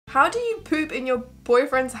How do you poop in your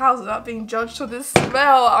boyfriend's house without being judged for the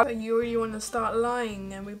smell? You already want to start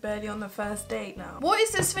lying and we're barely on the first date now. What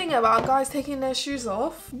is this thing about guys taking their shoes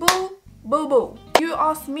off? Boo, boo, boo. You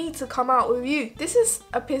asked me to come out with you. This is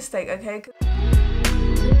a piss take, okay?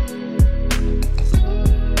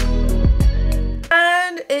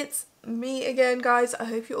 And it's me again, guys. I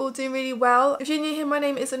hope you're all doing really well. If you're new here, my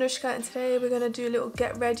name is Anushka and today we're gonna do a little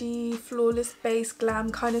get ready flawless base glam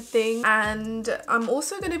kind of thing, and I'm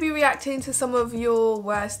also going to be reacting to some of your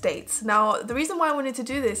worst dates. Now the reason why I wanted to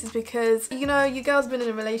do this is because, you know, your girl's been in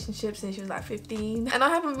a relationship since she was like 15 and I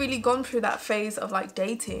haven't really gone through that phase of like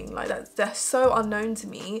dating. Like that's so unknown to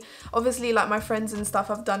me. Obviously like my friends and stuff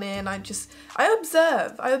have done it and I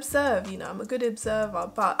observe, you know, I'm a good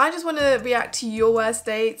observer, but I just want to react to your worst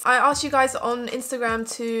dates. I asked you guys on Instagram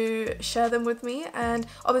to share them with me, and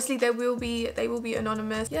obviously they will be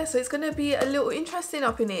anonymous. Yeah, so it's gonna be a little interesting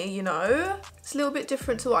up in here, you know. It's a little bit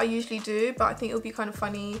different to what I usually do, but I think it'll be kind of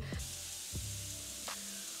funny.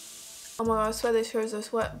 Oh my god, I swear this shows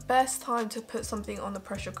us what best time to put something on the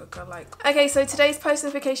pressure cooker, like. Okay, so today's post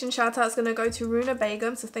notification shout out is gonna go to Runa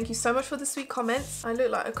Begum, so thank you so much for the sweet comments. I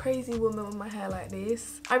look like a crazy woman with my hair like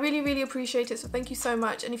this. I really appreciate it, so thank you so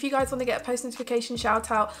much. And if you guys want to get a post notification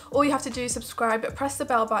shout out, all you have to do is subscribe, press the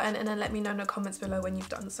bell button, and then let me know in the comments below when you've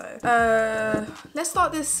done so. Let's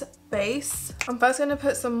start this base. I'm first gonna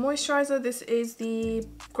put some moisturizer. This is the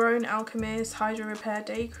Grown Alchemist Hydro Repair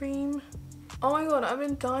Day Cream. Oh my god, I've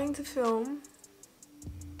been dying to film.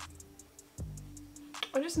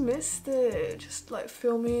 I just missed it. Just like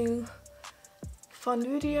filming fun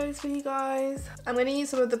videos for you guys. I'm going to use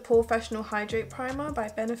some of the Professional Hydrate Primer by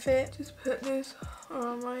Benefit. Just put this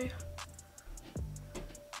around my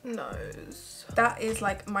nose. That is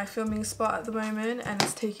like my filming spot at the moment and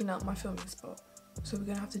it's taking up my filming spot. So we're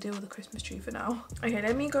going to have to deal with the Christmas tree for now. Okay,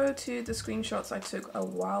 let me go to the screenshots I took a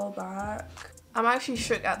while back. I'm actually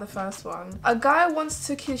shook at the first one. A guy once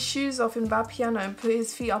took his shoes off in Vapiano and put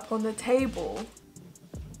his feet up on the table.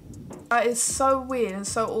 That is so weird and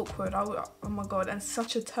so awkward. Oh my god, and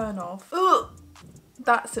such a turn off. Ugh!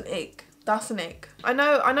 That's an ick. That's an ick. I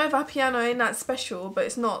know Vapiano ain't that special, but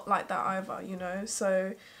it's not like that either, you know?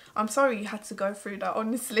 So I'm sorry you had to go through that,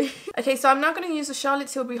 honestly. Okay, so I'm now going to use the Charlotte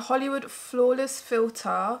Tilbury Hollywood Flawless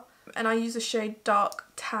Filter. And I use the shade Dark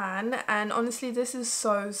Tan, and honestly this is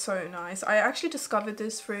so nice. I actually discovered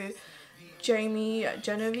this through Jamie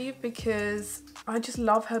Genevieve because I just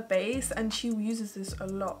love her base and she uses this a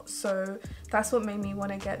lot, so that's what made me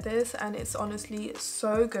want to get this, and it's honestly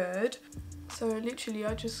so good. So literally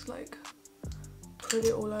I just like put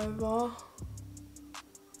it all over,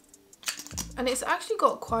 and it's actually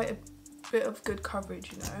got quite a bit of good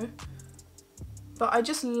coverage, you know. But I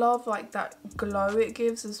just love like that glow it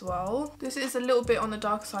gives as well. This is a little bit on the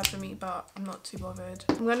dark side for me, but I'm not too bothered.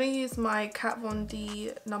 I'm going to use my Kat Von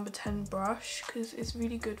D number 10 brush because it's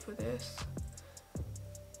really good for this.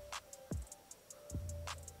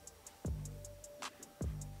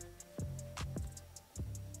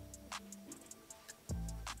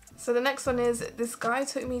 So the next one is, this guy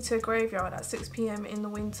took me to a graveyard at 6 PM in the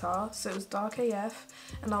winter, so it was dark AF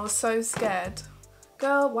and I was so scared.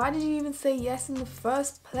 Girl, why did you even say yes in the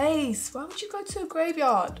first place? Why would you go to a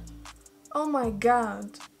graveyard? Oh my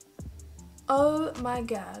god. Oh my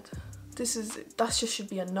god. That just should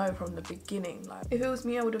be a no from the beginning. Like, if it was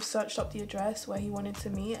me, I would have searched up the address where he wanted to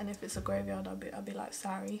meet, and if it's a graveyard, I'd be like,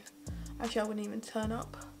 sorry. Actually, I wouldn't even turn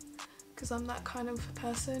up because I'm that kind of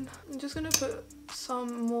person. I'm just gonna put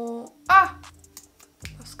some more,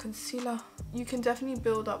 that's concealer. You can definitely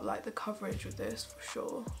build up like the coverage with this for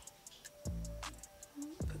sure.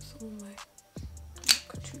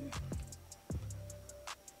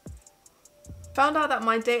 Found out that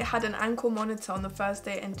my date had an ankle monitor on the first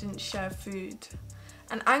date and didn't share food.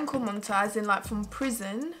 An ankle monitor as in like from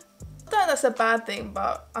prison? I don't know that's a bad thing,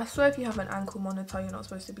 but I swear if you have an ankle monitor you're not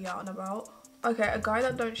supposed to be out and about. Okay, a guy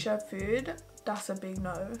that don't share food, that's a big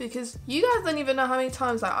no. Because you guys don't even know how many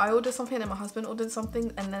times like I ordered something and my husband ordered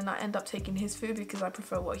something and then I end up taking his food because I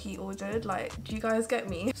prefer what he ordered. Like, do you guys get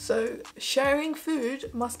me? So sharing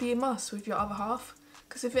food must be a must with your other half.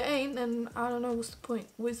 Because if it ain't, then I don't know, what's the point?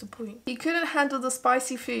 Where's the point? He couldn't handle the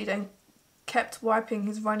spicy food and kept wiping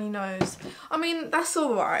his runny nose. I mean, that's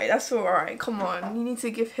alright, that's alright. Come on, you need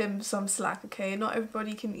to give him some slack, okay? Not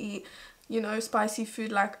everybody can eat, you know, spicy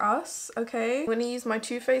food like us, okay? I'm going to use my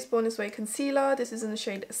Too Faced Born This Way concealer. This is in the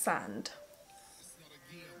shade Sand.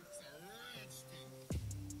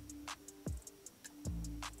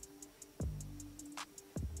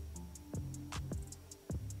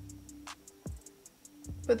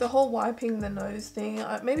 But the whole wiping the nose thing,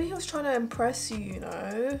 maybe he was trying to impress you, you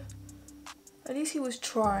know? At least he was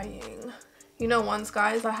trying. You know, once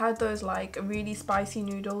guys, I had those like really spicy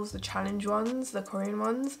noodles, the challenge ones, the Korean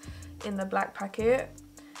ones in the black packet.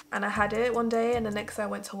 And I had it one day and the next day I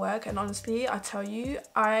went to work, and honestly, I tell you,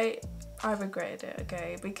 I regretted it,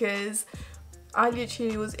 okay? Because I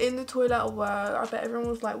literally was in the toilet at work. I bet everyone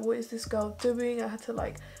was like, what is this girl doing? I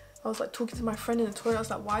was like talking to my friend in the toilet. I was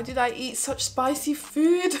like, why did I eat such spicy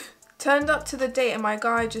food? Turned up to the date and my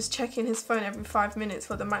guy just checking his phone every 5 minutes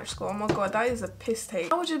for the match score. Oh my god, that is a piss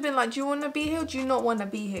take. I would have been like, do you want to be here or do you not want to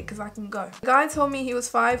be here? Because I can go. The guy told me he was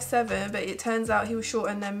 5'7", but it turns out he was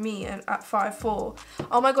shorter than me and at 5'4".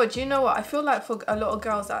 Oh my god, do you know what? I feel like for a lot of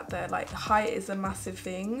girls out there, like height is a massive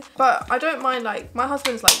thing. But I don't mind, like my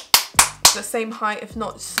husband's like the same height, if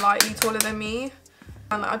not slightly taller than me.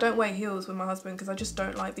 And I don't wear heels with my husband because I just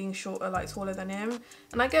don't like being shorter, like taller than him.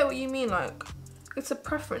 And I get what you mean, like it's a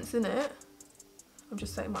preference, isn't it? I'm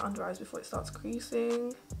just setting my under eyes before it starts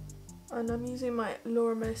creasing. And I'm using my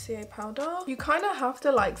Laura Mercier powder. You kind of have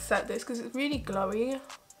to like set this because it's really glowy.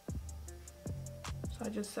 So I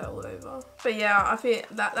just set all over. But yeah, I think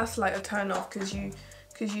that's like a turn off because you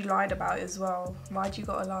lied about it as well. Why'd you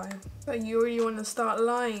gotta lie? But you already want to start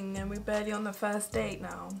lying and we're barely on the first date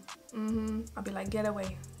now. I'll be like, get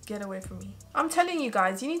away from me. I'm telling you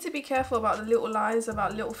guys, you need to be careful about the little lies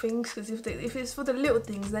about little things, because if it's for the little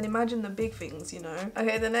things, then imagine the big things, you know.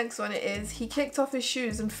 Okay, the next one is he kicked off his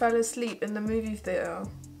shoes and fell asleep in the movie theater.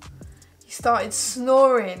 He started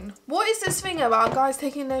snoring. What is this thing about guys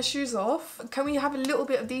taking their shoes off? Can we have a little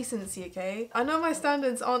bit of decency, okay? I know my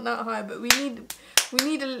standards aren't that high, but we need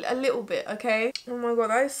a little bit, okay? Oh my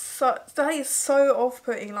god, that is so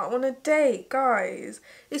off-putting. Like on a date, guys,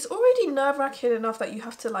 it's already nerve-wracking enough that you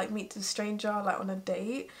have to like meet the stranger like on a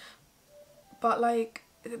date, but like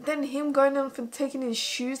then him going on for taking his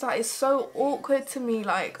shoes, that is so awkward to me.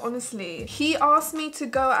 Like honestly, he asked me to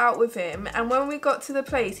go out with him and when we got to the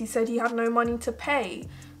place he said he had no money to pay.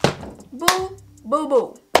 Boo boo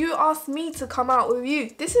boo. You asked me to come out with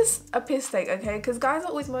you. This is a piss take, okay? Because guys are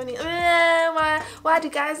always moaning, why do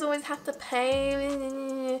guys always have to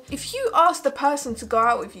pay? If you ask the person to go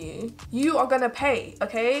out with you, you are gonna pay,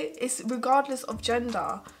 okay? It's regardless of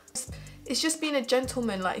gender. It's just being a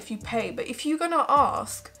gentleman, like if you pay. But if you're gonna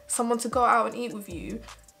ask someone to go out and eat with you,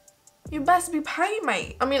 you best be paying,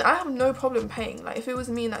 mate. I mean, I have no problem paying. Like if it was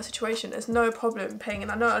me in that situation, there's no problem paying.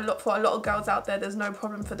 And I know for a lot of girls out there, there's no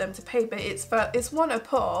problem for them to pay, but it's one to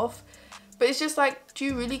put off. But it's just like, do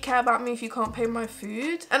you really care about me if you can't pay my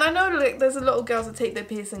food? And I know like there's a lot of girls that take their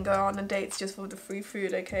piss and go on dates just for the free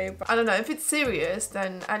food, okay? But I don't know, if it's serious,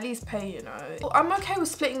 then at least pay, you know. Well, I'm okay with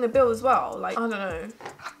splitting the bill as well. Like, I don't know.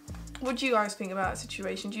 What do you guys think about that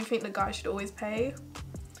situation? Do you think the guy should always pay?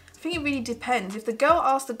 I think it really depends. If the girl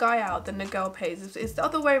asks the guy out, then the girl pays. If it's the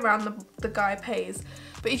other way around, the guy pays.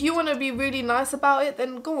 But if you want to be really nice about it,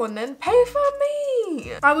 then go on then, pay for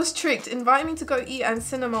me. I was tricked, inviting me to go eat and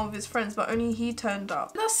cinema with his friends, but only he turned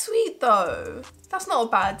up. That's sweet though. That's not a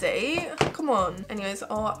bad date. Come on. Anyways,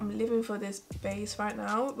 I'm living for this base right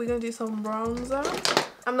now. We're gonna do some bronzer.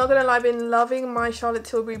 I'm not gonna lie, I've been loving my Charlotte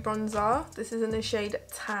Tilbury bronzer. This is in the shade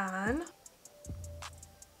Tan.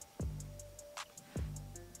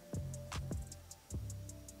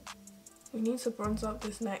 We need to bronze up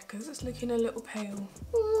this neck because it's looking a little pale.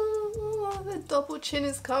 Ooh, the double chin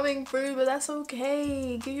is coming through, but that's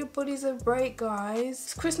okay. Give your bodies a break, guys.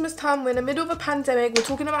 It's Christmas time. We're in the middle of a pandemic. We're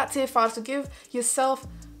talking about tier 5, so give yourself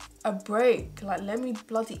a break. Like, let me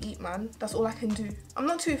bloody eat, man. That's all I can do. I'm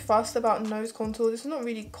not too fussed about nose contour. This is not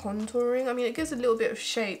really contouring. I mean, it gives a little bit of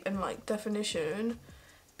shape and like definition,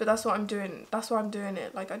 but that's what I'm doing. That's why I'm doing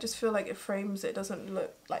it. Like, I just feel like it frames it. It doesn't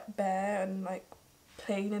look like bare and like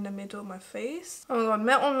plain in the middle of my face. Oh my god,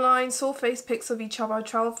 met online, saw face pics of each other,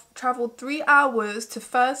 traveled 3 hours to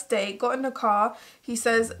first date, got in the car. He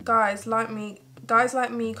says, guys like me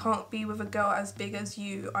can't be with a girl as big as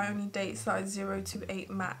you. I only date size 0 to 8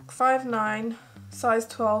 max. 5'9", size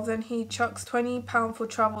 12, then he chucks £20 for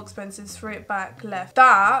travel expenses, threw it back, left.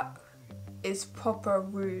 That is proper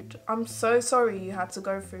rude. I'm so sorry you had to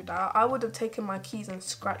go through that. I would have taken my keys and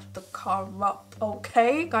scratched the car up,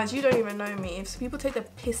 okay? Guys, you don't even know me. If people take the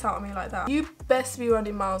piss out of me like that, you best be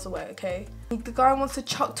running miles away, okay? The guy wants to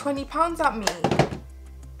chuck £20 at me.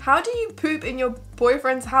 How do you poop in your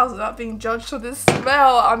boyfriend's house without being judged for the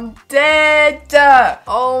smell? I'm dead.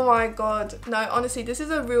 Oh my god. No, honestly, this is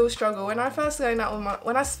a real struggle. When I first started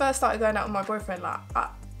going out with my boyfriend, like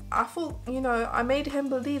I thought, you know, I made him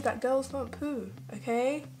believe that girls don't poo,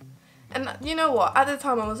 okay? And you know what? At the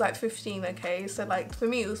time I was like 15, okay? So like for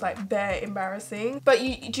me it was like bare embarrassing. But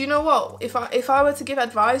do you know what? If I were to give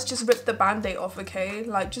advice, just rip the band-aid off, okay?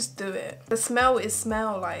 Like just do it. The smell is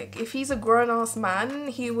smell. Like if he's a grown-ass man,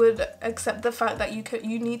 he would accept the fact that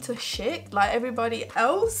you need to shit like everybody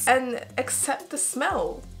else and accept the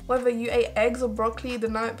smell. Whether you ate eggs or broccoli the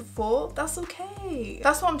night before, that's okay.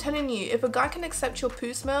 That's what I'm telling you. If a guy can accept your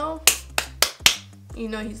poo smell, you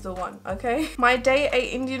know he's the one, okay? My date at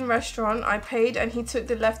Indian restaurant, I paid and he took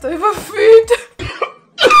the leftover food.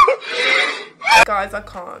 Guys, I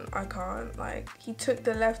can't. Like, he took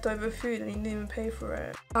the leftover food and he didn't even pay for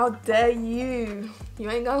it. How dare you? You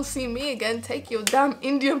ain't gonna see me again. Take your damn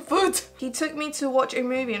Indian food. He took me to watch a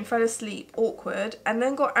movie and fell asleep, awkward, and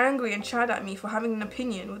then got angry and chatted at me for having an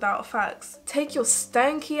opinion without facts. Take your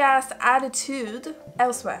stanky ass attitude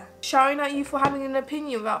elsewhere. Shouting at you for having an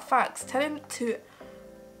opinion without facts. Tell him to...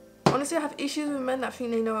 Honestly, I have issues with men that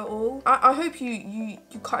think they know it all. I hope you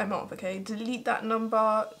cut him off, okay? Delete that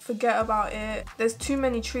number, forget about it. There's too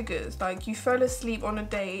many triggers. Like, you fell asleep on a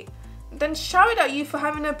date, then shouted at you for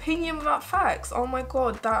having an opinion without facts. Oh my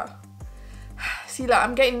god, that... See, like,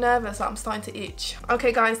 I'm getting nervous, like, I'm starting to itch.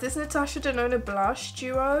 Okay, guys, this Natasha Denona blush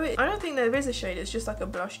duo. I don't think there is a shade, it's just like a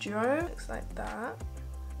blush duo. Looks like that.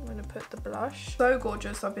 I'm gonna put the blush. So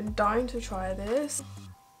gorgeous, I've been dying to try this.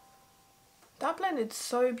 That blended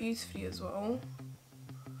so beautifully as well.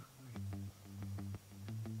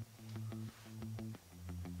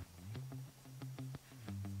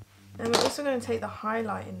 And we're also going to take the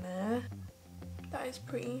highlight in there. That is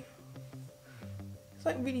pretty. It's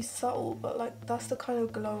like really subtle, but like that's the kind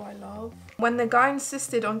of glow I love. When the guy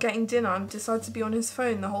insisted on getting dinner and decided to be on his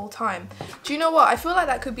phone the whole time. Do you know what? I feel like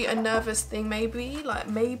that could be a nervous thing maybe. Like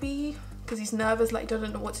maybe because he's nervous, like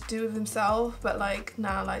doesn't know what to do with himself. But like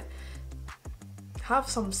nah, like have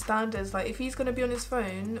some standards. Like if he's gonna be on his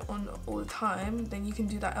phone all the time, then you can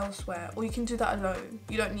do that elsewhere, or you can do that alone.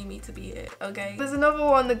 You don't need me to be here, okay? There's another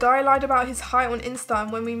one. The guy lied about his height on Insta,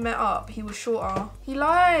 and when we met up he was shorter. He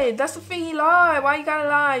lied. That's the thing, he lied. Why you gotta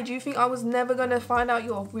lie? Do you think I was never gonna find out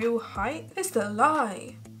your real height? It's the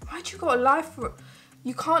lie. Why'd you gotta lie for it?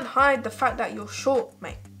 You can't hide the fact that you're short,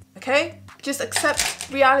 mate, okay? Just accept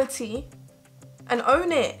reality and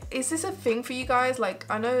own it. Is this a thing for you guys? Like,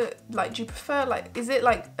 I know, like, do you prefer, like, is it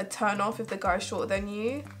like a turn off if the guy's shorter than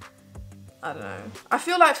you? I don't know. I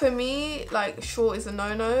feel like for me, like, short is a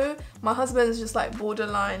no-no. My husband's just like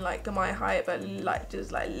borderline like my height, but like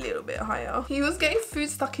just like a little bit higher. He was getting food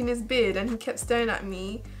stuck in his beard and he kept staring at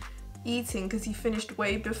me eating because he finished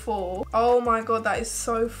way before. Oh my god, that is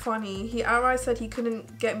so funny. He outright said he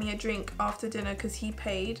couldn't get me a drink after dinner because he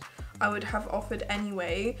paid. I would have offered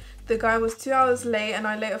anyway. The guy was 2 hours late and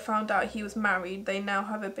I later found out he was married. They now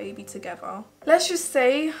have a baby together. Let's just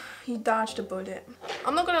say he dodged a bullet.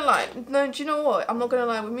 I'm not gonna lie. No, do you know what? I'm not gonna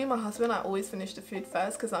lie. With me and my husband, I always finish the food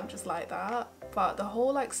first because I'm just like that. But the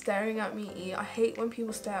whole like staring at me eat, I hate when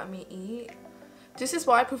people stare at me eat. This is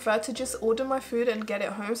why I prefer to just order my food and get it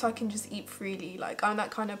home so I can just eat freely. Like, I'm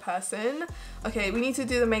that kind of person. Okay, we need to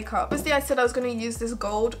do the makeup. Obviously, I said I was going to use this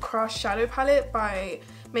Gold Crush Shadow Palette by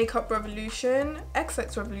Makeup Revolution.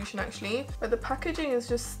 XX Revolution, actually. But the packaging is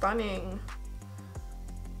just stunning.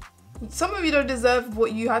 Some of you don't deserve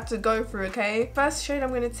what you had to go through, okay? First shade I'm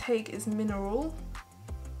going to take is Mineral.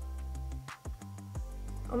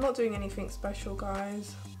 I'm not doing anything special,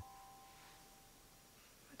 guys.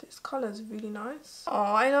 This colour is really nice.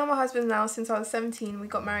 Oh, I know my husband now since I was 17. We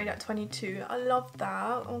got married at 22. I love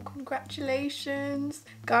that. Oh, congratulations.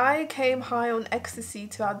 Guy came high on ecstasy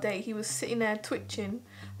to our date. He was sitting there twitching,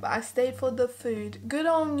 but I stayed for the food. Good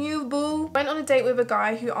on you, boo. Went on a date with a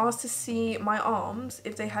guy who asked to see my arms.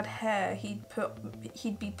 If they had hair, he'd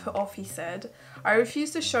be put off, he said. I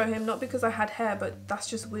refused to show him, not because I had hair, but that's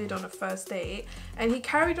just weird on a first date. And he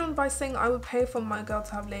carried on by saying I would pay for my girl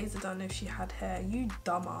to have laser done if she had hair. You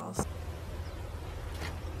dumbass.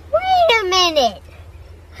 Wait a minute.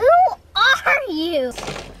 Who are you?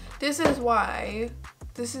 This is why,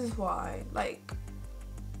 like,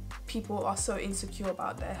 people are so insecure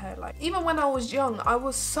about their hair. Like, even when I was young, I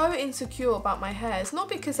was so insecure about my hair. It's not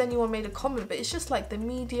because anyone made a comment, but it's just like the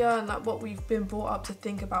media and like what we've been brought up to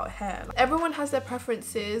think about hair. Like, everyone has their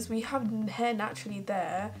preferences. We have hair naturally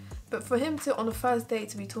there, but for him to on a first date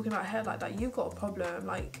to be talking about hair like that, you've got a problem.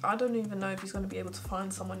 Like, I don't even know if he's going to be able to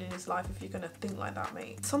find someone in his life if you're going to think like that,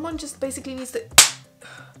 mate. Someone just basically needs to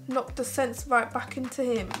knock the sense right back into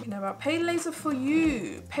him. You know, pay laser for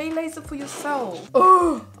you. Pay laser for yourself.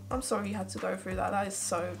 Oh, I'm sorry you had to go through that.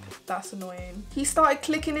 That's annoying. He started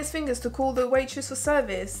clicking his fingers to call the waitress for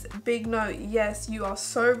service. Big note. Yes, you are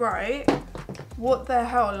so right. What the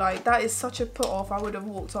hell? Like, that is such a put off. I would have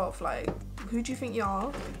walked off. Like, who do you think you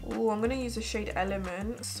are? Oh, I'm gonna use the shade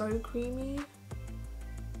Element. So creamy.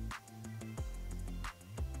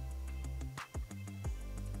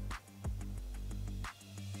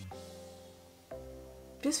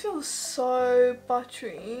 This feels so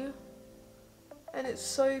buttery. And it's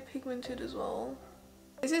so pigmented as well.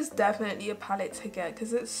 This is definitely a palette to get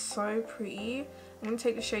because it's so pretty. I'm gonna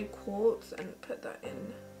take the shade Quartz and put that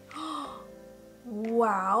in.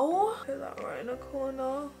 Wow. Put that right in the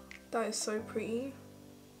corner. That is so pretty.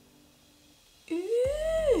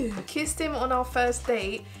 Ooh. Kissed him on our first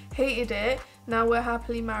date, hated it, now we're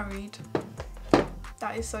happily married.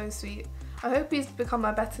 That is so sweet. I hope he's become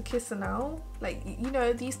a better kisser now. Like, you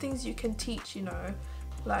know, these things you can teach, you know.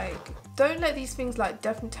 Like, don't let these things like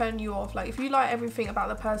definitely turn you off. Like, if you like everything about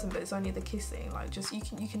the person but it's only the kissing, like, just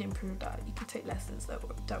you can improve that. You can take lessons.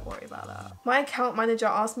 Don't worry about that. My account manager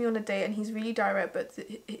asked me on a date and he's really direct but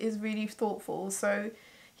is really thoughtful. So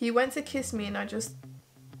he went to kiss me and I just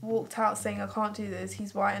walked out saying I can't do this.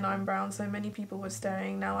 He's white and I'm brown, so many people were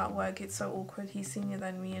staring. Now at work it's so awkward. He's senior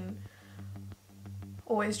than me and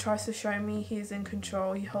always tries to show me he's in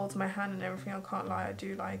control. He holds my hand and everything. I can't lie, I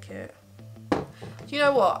do like it. Do you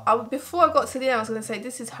know what? Before I got to the end, I was going to say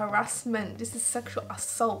this is harassment, this is sexual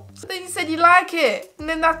assault. But then you said you like it, and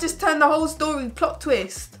then that just turned the whole story plot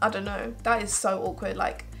twist. I don't know. That is so awkward.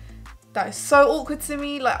 Like, that is so awkward to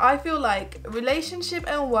me. Like, I feel like relationship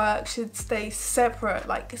and work should stay separate,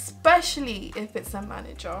 like, especially if it's a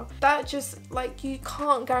manager. That just, like, you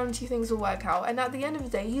can't guarantee things will work out, and at the end of the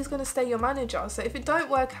day he's gonna stay your manager, so if it don't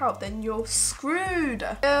work out then you're screwed.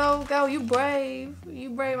 Girl, you brave,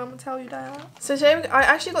 I'm gonna tell you that. So today I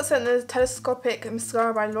actually got sent the telescopic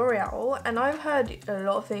mascara by L'Oreal, and I've heard a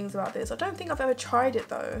lot of things about this. I don't think I've ever tried it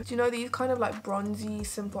though. Do you know, these kind of like bronzy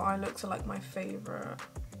simple eye looks are like my favorite.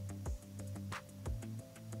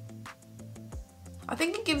 I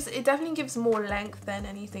think it definitely gives more length than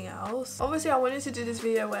anything else. Obviously I wanted to do this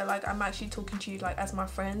video where like I'm actually talking to you like as my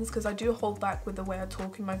friends, because I do hold back with the way I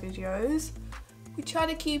talk in my videos. We try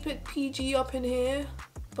to keep it PG up in here,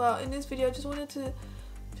 but in this video I just wanted to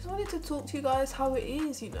talk to you guys how it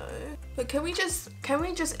is, you know. But can we just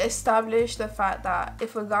establish the fact that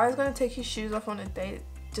if a guy's gonna take his shoes off on a date,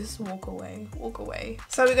 just walk away.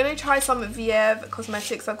 So we're gonna try some Viev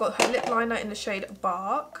Cosmetics. I've got her lip liner in the shade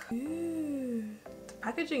Bark. Ooh.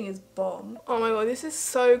 Packaging is bomb. Oh my god, this is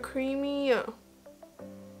so creamy. And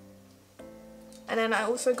then I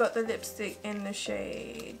also got the lipstick in the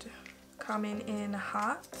shade Coming in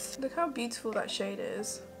Hot. Look how beautiful that shade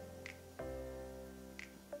is.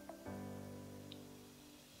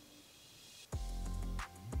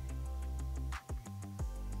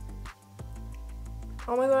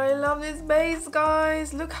 Oh my god, I love this base,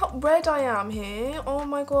 guys. Look how red I am here. Oh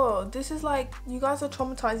my god, this is like, you guys are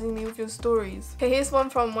traumatizing me with your stories. Okay, here's one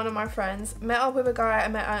from one of my friends. Met up with a guy I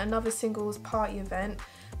met at another singles party event.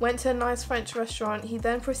 Went to a nice French restaurant. He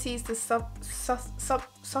then proceeds to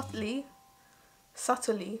subtly, I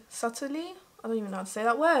don't even know how to say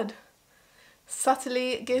that word.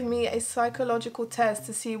 Subtly give me a psychological test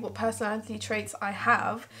to see what personality traits I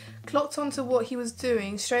have. Clocked onto what he was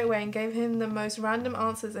doing straight away and gave him the most random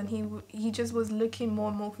answers, and he just was looking more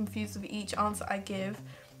and more confused with each answer I gave.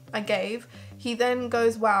 He then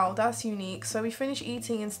goes, wow, that's unique. So we finish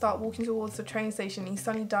eating and start walking towards the train station. He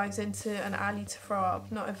suddenly dives into an alley to throw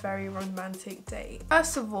up. Not a very romantic date.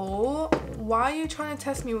 First of all, why are you trying to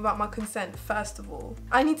test me without my consent? First of all,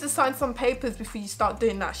 I need to sign some papers before you start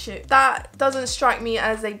doing that shit. That doesn't strike me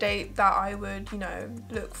as a date that I would, you know,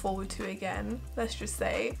 look forward to again, let's just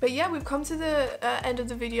say. But yeah, we've come to the end of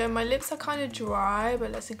the video. My lips are kind of dry,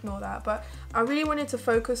 but let's ignore that. But I really wanted to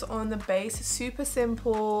focus on the base. It's super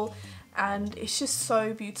simple and it's just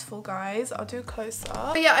so beautiful, guys. I'll do a close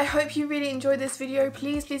up. But yeah, I hope you really enjoyed this video.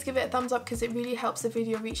 Please give it a thumbs up because it really helps the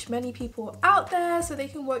video reach many people out there so they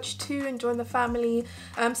can watch too and join the family.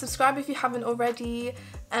 Subscribe if you haven't already.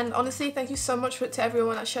 And honestly, thank you so much to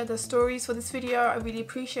everyone that shared their stories for this video. I really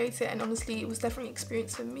appreciate it, and honestly it was definitely an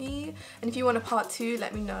experience for me. And if you want a part 2,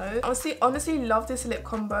 let me know. Honestly love this lip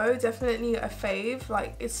combo. Definitely a fave.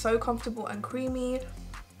 Like, it's so comfortable and creamy.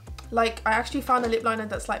 Like, I actually found a lip liner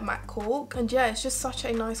that's like matte cork, and yeah, it's just such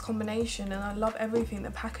a nice combination, and I love everything,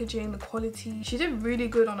 the packaging, the quality. She did really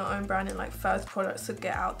good on her own brand and like first products to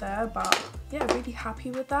get out there, but yeah, really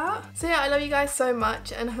happy with that. So yeah, I love you guys so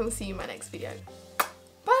much, and I will see you in my next video.